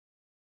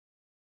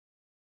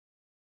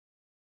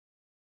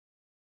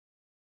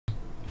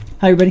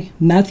Hi everybody,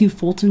 Matthew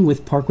Fulton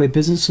with Parkway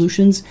Business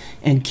Solutions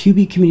and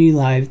QB Community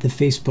Live, the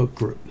Facebook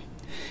group.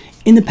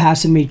 In the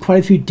past, I've made quite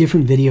a few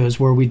different videos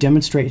where we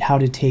demonstrate how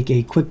to take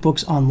a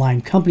QuickBooks Online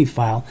company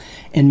file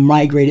and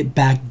migrate it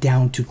back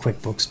down to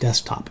QuickBooks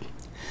Desktop.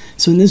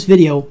 So in this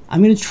video,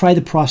 I'm going to try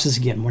the process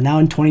again. We're now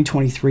in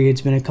 2023. It's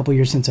been a couple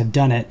years since I've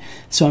done it.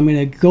 So I'm going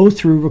to go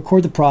through,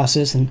 record the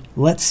process, and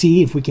let's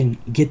see if we can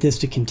get this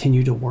to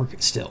continue to work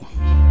still.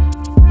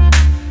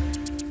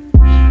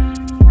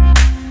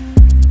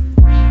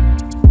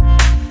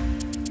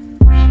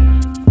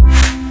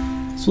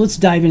 So let's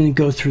dive in and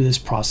go through this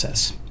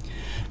process.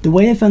 The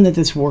way I found that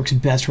this works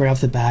best right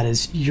off the bat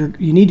is you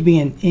need to be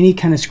in any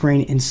kind of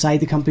screen inside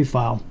the company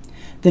file,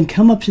 then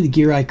come up to the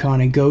gear icon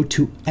and go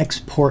to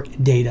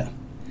Export Data.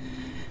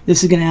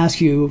 This is going to ask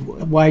you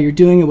why you're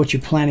doing it, what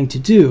you're planning to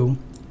do,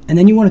 and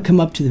then you want to come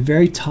up to the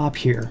very top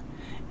here,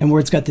 and where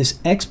it's got this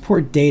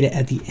Export Data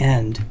at the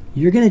end,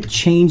 you're going to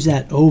change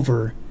that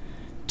over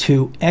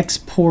to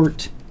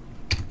Export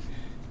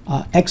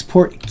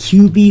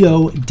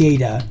QBO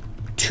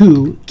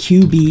to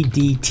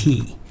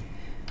QBDT.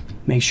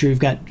 Make sure you've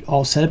got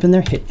all set up in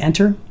there, hit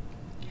enter,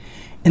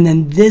 and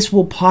then this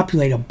will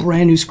populate a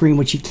brand new screen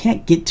which you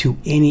can't get to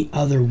any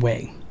other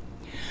way.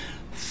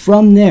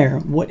 From there,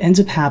 what ends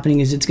up happening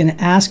is it's going to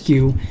ask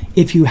you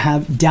if you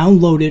have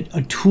downloaded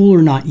a tool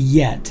or not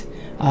yet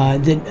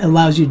that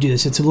allows you to do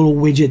this. It's a little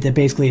widget that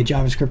basically a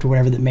JavaScript or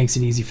whatever that makes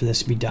it easy for this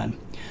to be done.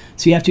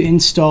 So you have to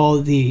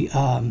install the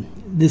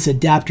this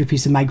adapter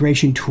piece, the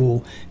migration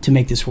tool, to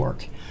make this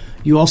work.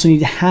 You also need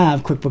to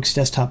have QuickBooks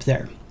Desktop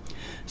there.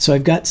 So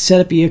I've got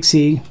setup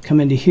exe, come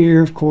into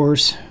here, of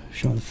course,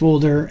 showing the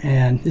folder,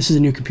 and this is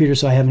a new computer,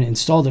 so I haven't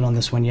installed it on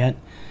this one yet.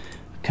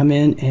 Come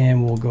in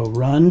and we'll go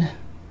run.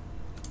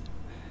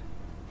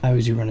 I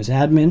always do run as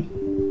admin.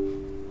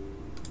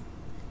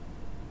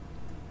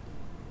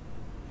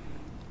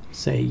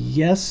 Say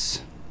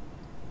yes.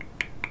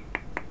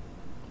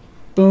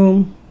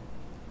 Boom.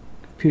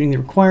 Computing the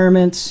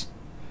requirements.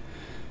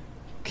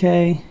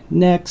 Okay,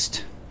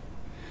 next.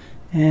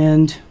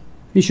 And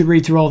you should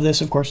read through all of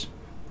this, of course.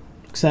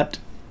 Accept,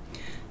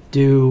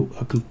 do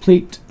a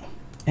complete,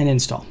 and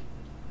install.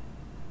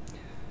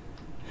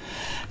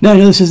 Now I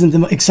know this isn't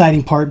the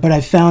exciting part, but I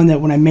found that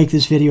when I make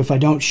this video, if I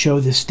don't show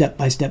this step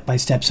by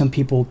step, some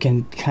people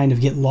can kind of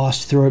get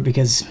lost through it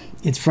because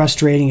it's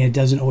frustrating and it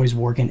doesn't always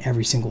work in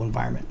every single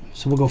environment.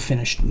 So we'll go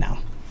finish now.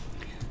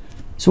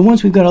 So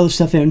once we've got all this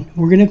stuff in,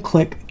 we're going to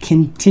click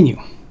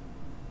continue.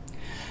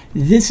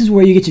 This is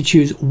where you get to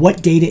choose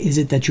what data is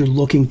it that you're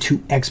looking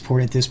to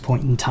export at this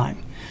point in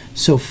time.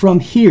 So from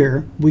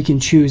here, we can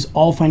choose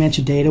all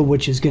financial data,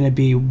 which is going to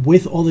be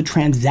with all the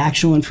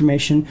transactional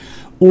information,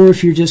 or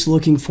if you're just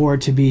looking for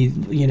it to be,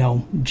 you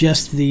know,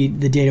 just the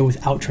data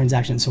without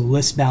transactions, so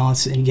list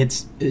balance, and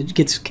it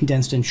gets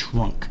condensed and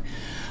shrunk.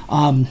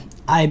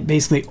 I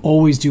basically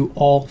always do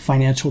all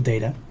financial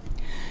data,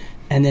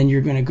 and then you're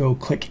going to go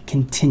click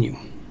continue.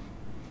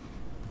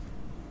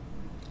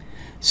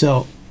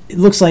 So it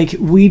looks like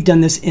we've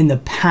done this in the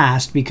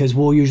past because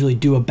we'll usually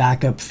do a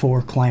backup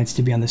for clients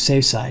to be on the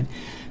safe side.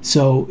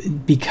 So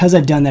because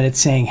I've done that, it's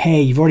saying,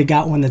 hey, you've already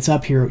got one that's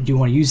up here. Do you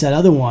want to use that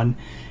other one?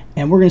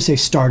 And we're going to say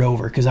start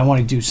over because I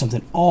want to do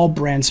something all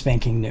brand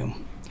spanking new.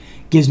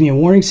 Gives me a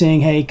warning saying,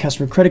 hey,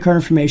 customer credit card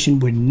information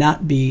would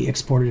not be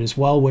exported as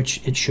well,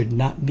 which it should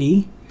not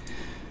be.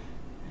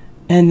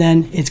 And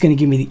then it's going to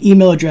give me the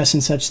email address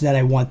and such that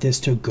I want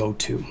this to go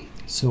to.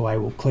 So I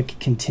will click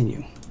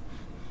continue.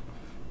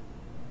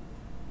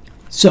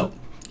 So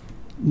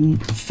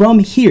from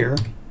here,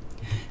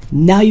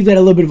 now you've got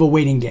a little bit of a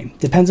waiting game.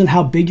 Depends on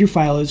how big your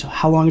file is,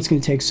 how long it's going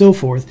to take, so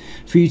forth,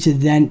 for you to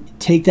then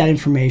take that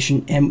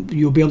information and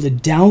you'll be able to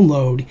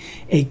download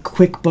a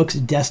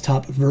QuickBooks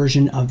Desktop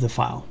version of the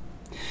file.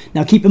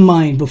 Now keep in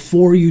mind,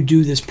 before you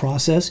do this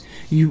process,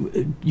 you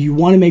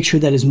want to make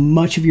sure that as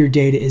much of your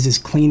data is as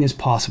clean as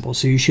possible.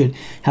 So you should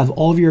have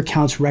all of your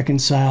accounts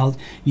reconciled.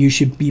 You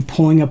should be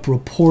pulling up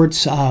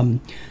reports,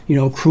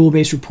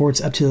 accrual-based reports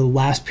up to the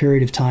last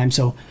period of time.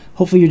 So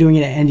hopefully you're doing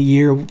it at end of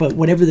year, but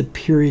whatever the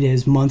period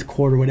is, month,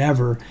 quarter,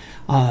 whatever,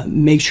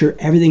 make sure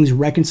everything's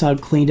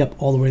reconciled, cleaned up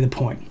all the way to the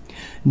point.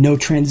 No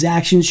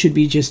transactions should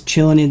be just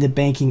chilling in the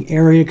banking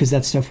area because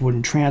that stuff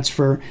wouldn't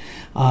transfer.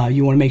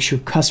 You want to make sure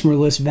customer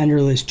list,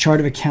 vendor list, chart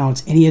of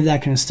accounts, any of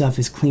that kind of stuff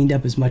is cleaned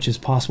up as much as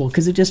possible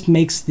because it just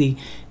makes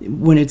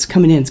when it's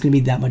coming in, it's going to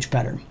be that much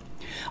better.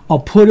 I'll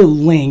put a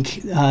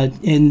link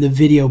in the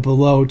video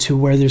below to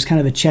where there's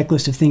kind of a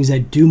checklist of things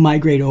that do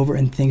migrate over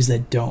and things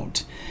that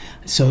don't.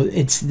 So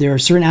there are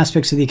certain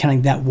aspects of the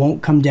accounting that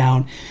won't come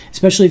down,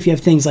 especially if you have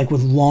things like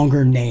with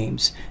longer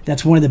names.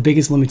 That's one of the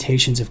biggest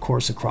limitations, of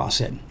course,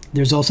 across it.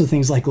 There's also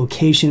things like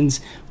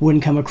locations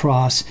wouldn't come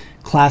across,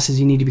 classes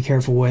you need to be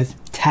careful with,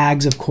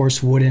 tags, of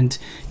course, wouldn't.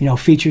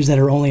 Features that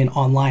are only in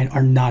online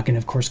are not going to,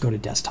 of course, go to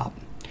desktop.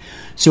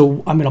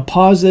 So I'm going to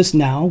pause this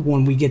now.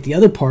 When we get the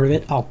other part of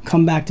it, I'll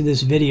come back to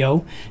this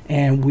video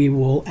and we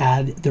will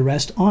add the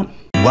rest on.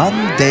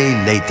 1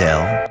 day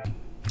later.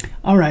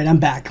 All right, I'm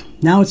back.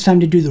 Now it's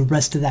time to do the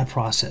rest of that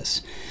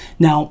process.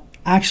 Now,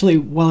 actually,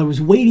 while I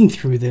was waiting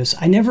through this,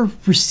 I never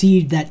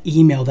received that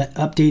email, that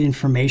update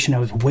information I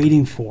was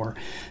waiting for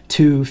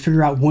to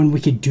figure out when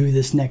we could do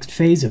this next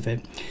phase of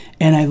it.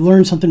 And I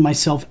learned something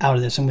myself out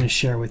of this I'm going to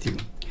share with you.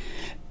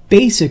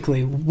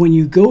 Basically, when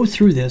you go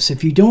through this,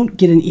 if you don't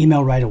get an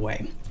email right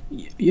away,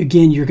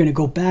 again, you're going to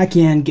go back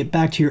in, get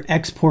back to your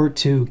export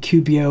to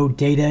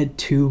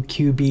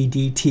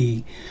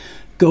qbodatatoqbdt,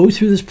 go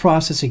through this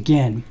process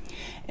again,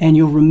 and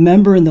you'll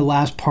remember in the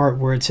last part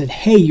where it said,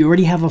 hey, you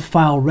already have a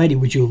file ready.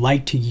 Would you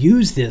like to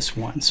use this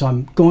one? So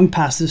I'm going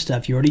past this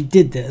stuff. You already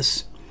did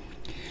this.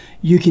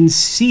 You can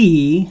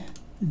see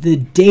the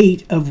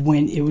date of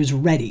when it was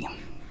ready.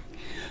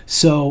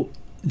 So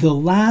the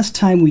last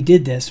time we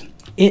did this,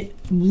 it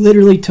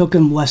literally took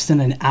them less than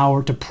an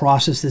hour to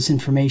process this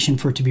information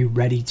for it to be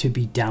ready to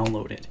be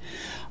downloaded.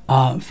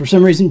 For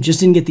some reason, just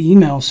didn't get the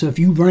email. So if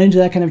you run into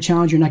that kind of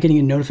challenge, you're not getting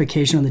a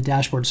notification on the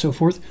dashboard and so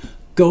forth,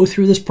 go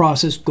through this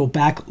process, go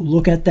back,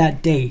 look at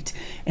that date,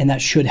 and that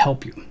should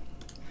help you.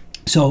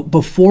 So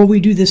before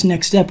we do this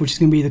next step, which is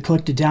going to be the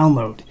click to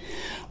download,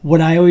 what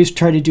I always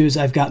try to do is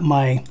I've got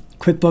my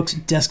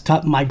QuickBooks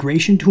Desktop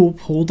migration tool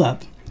pulled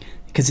up,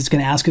 because it's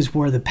going to ask us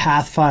where the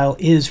path file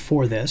is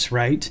for this,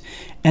 right?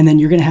 And then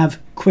you're going to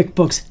have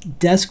QuickBooks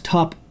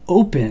Desktop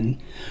open,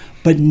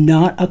 but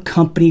not a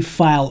company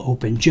file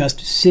open,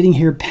 just sitting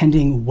here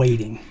pending,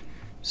 waiting.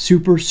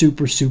 Super,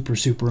 super, super,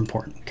 super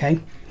important, okay?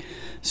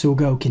 So we'll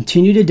go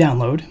continue to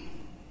download.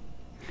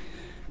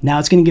 Now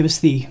it's going to give us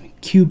the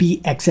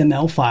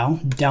QBXML file,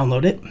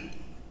 download it.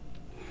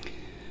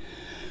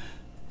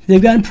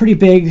 They've gotten pretty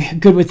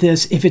good with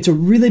this. If it's a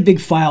really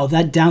big file,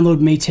 that download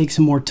may take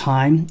some more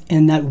time,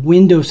 and that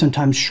window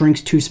sometimes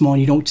shrinks too small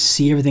and you don't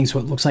see everything, so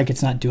it looks like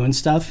it's not doing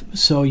stuff.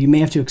 So you may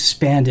have to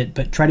expand it,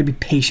 but try to be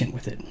patient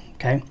with it,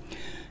 okay?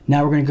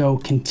 Now we're going to go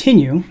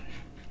continue,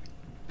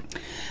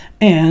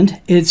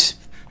 and it's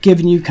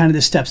giving you kind of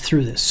the steps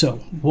through this. So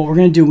what we're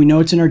going to do, we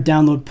know it's in our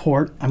download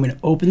port. I'm going to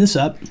open this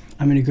up.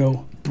 I'm going to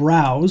go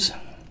browse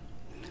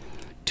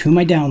to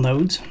my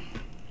downloads.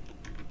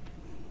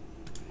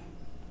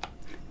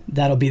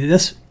 That'll be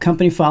this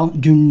company file.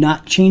 Do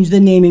not change the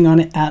naming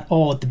on it at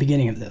all at the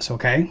beginning of this,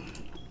 okay?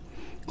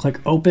 Click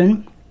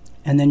open,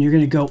 and then you're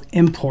going to go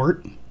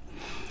import.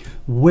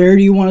 Where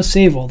do you want to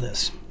save all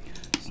this?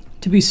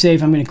 To be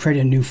safe, I'm going to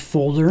create a new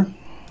folder,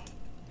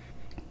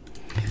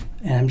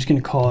 and I'm just going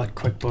to call it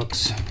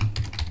QuickBooks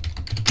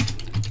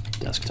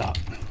Desktop.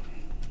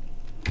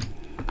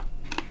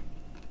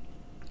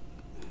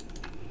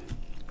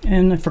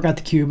 And I forgot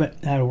the Q,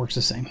 but that works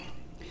the same.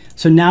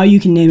 So now you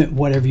can name it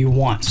whatever you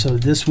want. So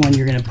this one,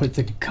 you're going to put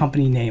the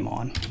company name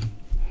on.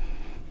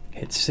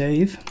 Hit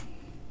save.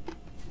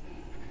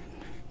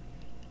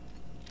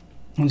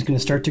 I'm just going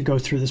to start to go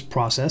through this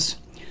process.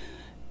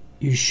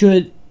 You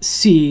should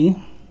see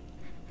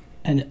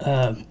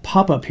a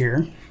pop-up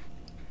here.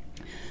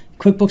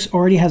 QuickBooks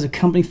already has a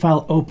company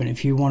file open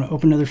if you want to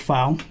open another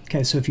file.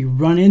 Okay, so if you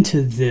run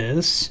into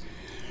this,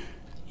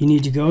 you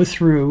need to go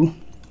through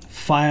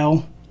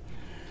File,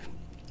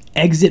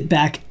 exit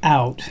back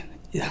out.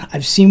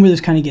 I've seen where this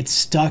kind of gets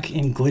stuck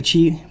and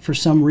glitchy for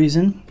some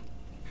reason.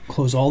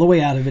 Close all the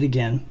way out of it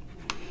again.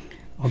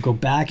 I'll go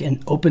back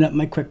and open up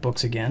my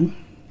QuickBooks again.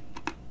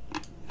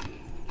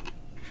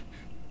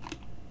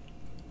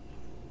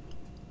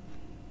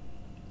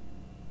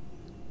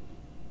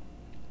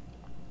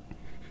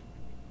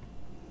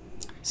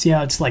 See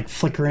how it's like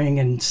flickering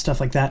and stuff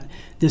like that?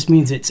 This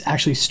means it's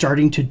actually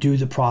starting to do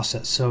the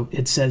process. So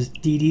it says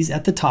DD's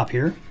at the top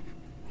here.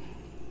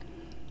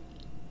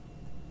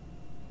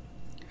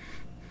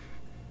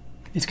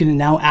 It's going to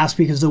now ask,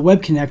 because the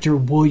web connector,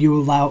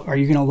 are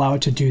you going to allow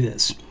it to do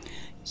this?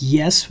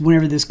 Yes,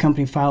 whenever this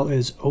company file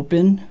is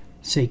open,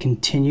 say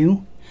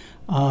continue.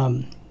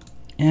 And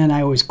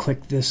I always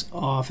click this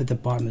off at the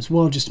bottom as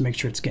well, just to make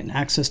sure it's getting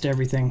access to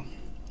everything.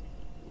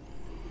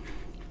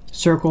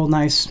 Circle,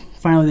 nice.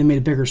 Finally, they made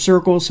a bigger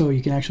circle so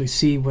you can actually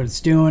see what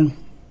it's doing.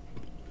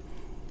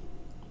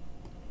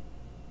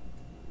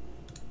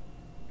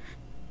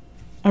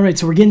 All right,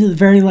 so we're getting to the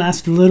very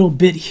last little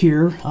bit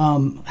here.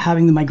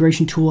 Having the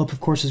migration tool up,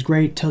 of course, is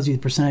great. It tells you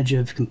the percentage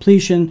of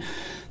completion,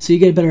 so you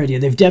get a better idea.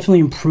 They've definitely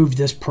improved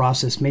this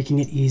process, making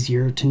it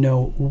easier to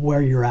know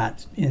where you're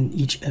at in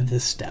each of the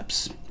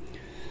steps.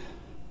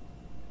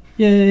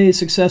 Yay,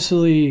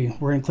 successfully.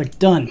 We're going to click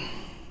Done.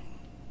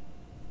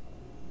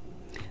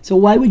 So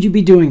why would you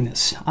be doing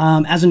this?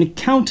 As an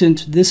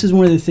accountant, this is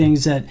one of the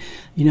things that,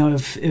 you know,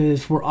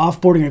 if we're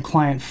offboarding a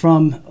client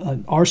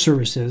from our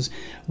services,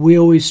 we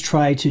always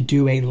try to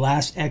do a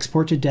last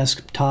export to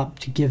desktop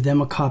to give them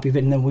a copy of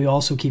it, and then we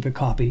also keep a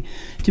copy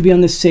to be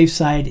on the safe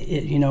side,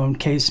 you know, in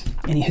case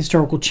any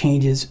historical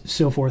changes,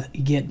 so forth,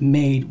 get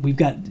made. We've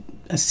got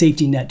a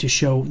safety net to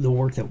show the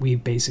work that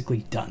we've basically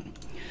done.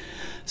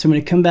 So I'm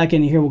going to come back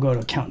in here. We'll go to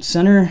Account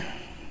Center.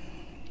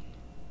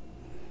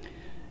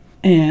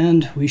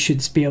 And we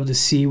should be able to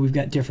see we've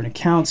got different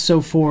accounts,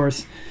 so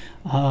forth.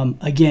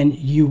 Again,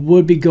 you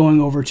would be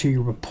going over to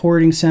your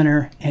reporting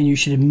center, and you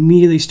should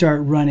immediately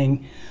start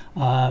running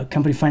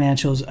company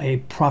financials, a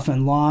profit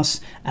and loss,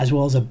 as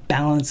well as a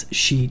balance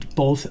sheet,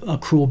 both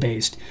accrual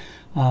based.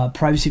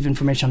 Privacy of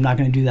information, I'm not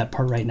going to do that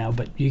part right now,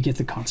 but you get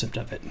the concept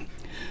of it.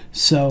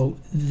 So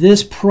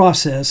this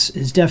process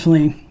is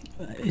definitely,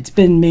 it's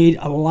been made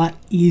a lot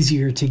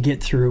easier to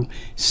get through.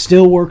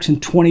 Still works in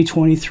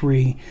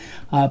 2023.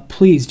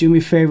 Please do me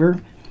a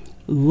favor.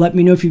 Let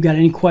me know if you've got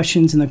any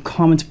questions in the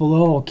comments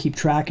below. I'll keep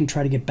track and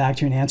try to get back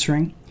to you and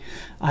answering.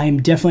 I'm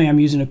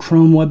using a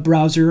Chrome web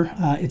browser.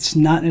 It's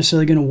not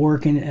necessarily going to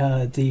work in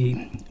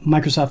the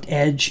Microsoft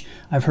Edge.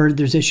 I've heard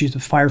there's issues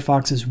with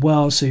Firefox as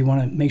well, so you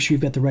want to make sure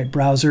you've got the right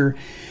browser.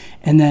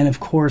 And then, of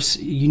course,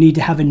 you need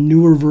to have a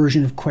newer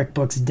version of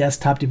QuickBooks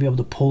Desktop to be able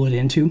to pull it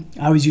into.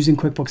 I was using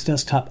QuickBooks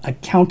Desktop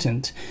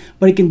Accountant,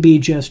 but it can be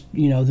just,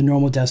 the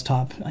normal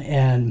desktop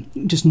and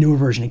just newer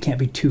version. It can't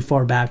be too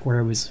far back where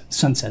it was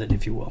sunsetted,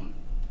 if you will.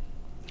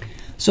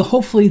 So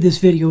hopefully this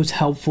video is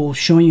helpful,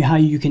 showing you how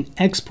you can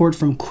export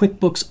from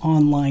QuickBooks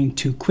Online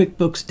to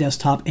QuickBooks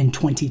Desktop in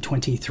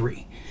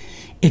 2023.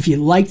 If you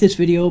like this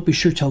video, be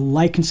sure to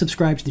like and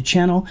subscribe to the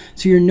channel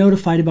so you're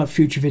notified about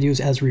future videos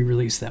as we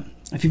release them.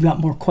 If you've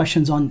got more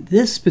questions on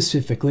this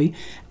specifically,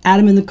 add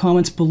them in the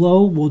comments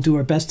below. We'll do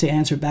our best to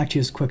answer it back to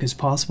you as quick as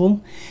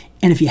possible.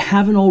 And if you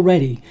haven't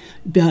already,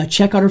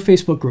 check out our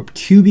Facebook group,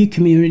 QB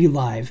Community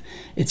Live.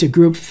 It's a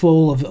group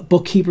full of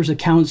bookkeepers,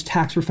 accountants,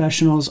 tax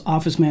professionals,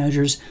 office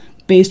managers,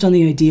 based on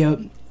the idea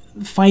of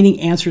finding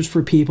answers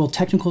for people,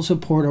 technical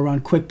support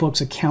around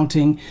QuickBooks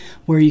accounting,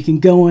 where you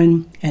can go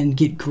in and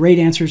get great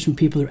answers from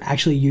people who are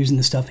actually using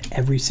the stuff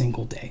every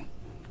single day.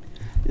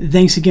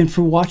 Thanks again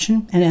for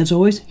watching, and as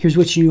always, here's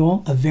wishing you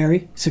all a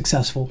very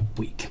successful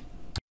week.